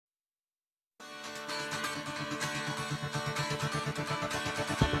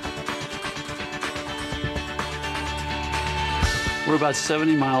We're about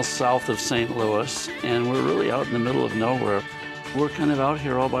 70 miles south of St. Louis, and we're really out in the middle of nowhere. We're kind of out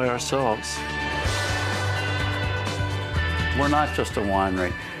here all by ourselves. We're not just a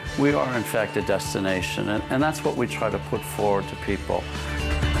winery. We are, in fact, a destination, and that's what we try to put forward to people.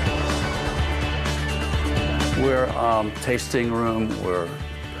 We're a tasting room, we're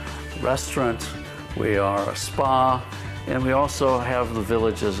a restaurant, we are a spa, and we also have the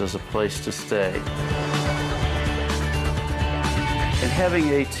villages as a place to stay. And having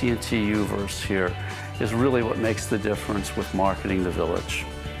AT&T U-verse here is really what makes the difference with marketing the village.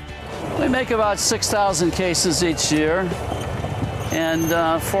 We make about 6,000 cases each year,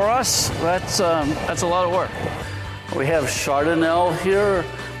 and for us, that's a lot of work. We have Chardonnay here,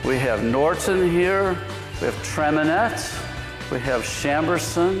 we have Norton here, we have Chaumette, we have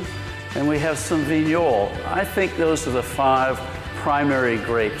Chambourcin, and we have some Vignoles. I think those are the 5 primary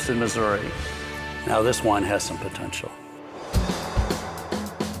grapes in Missouri. Now this wine has some potential.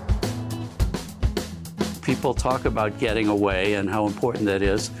 People talk about getting away and how important that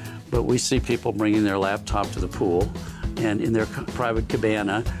is, but we see people bringing their laptop to the pool and in their private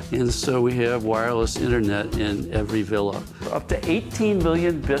cabana, and so we have wireless internet in every villa. Up to 18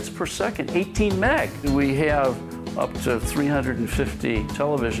 million bits per second, 18 meg. We have up to 350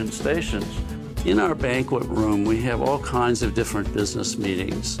 television stations. In our banquet room, we have all kinds of different business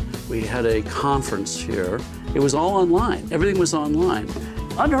meetings. We had a conference here. It was all online. Everything was online.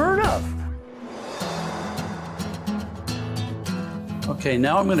 Unheard of. Okay,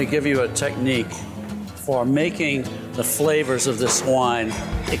 now I'm going to give you a technique for making the flavors of this wine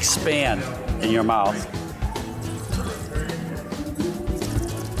expand in your mouth.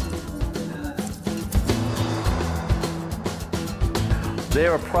 They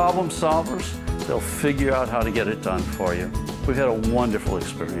are problem solvers. They'll figure out how to get it done for you. We've had a wonderful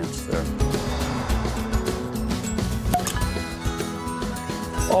experience there.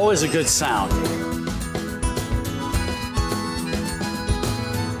 Always a good sound.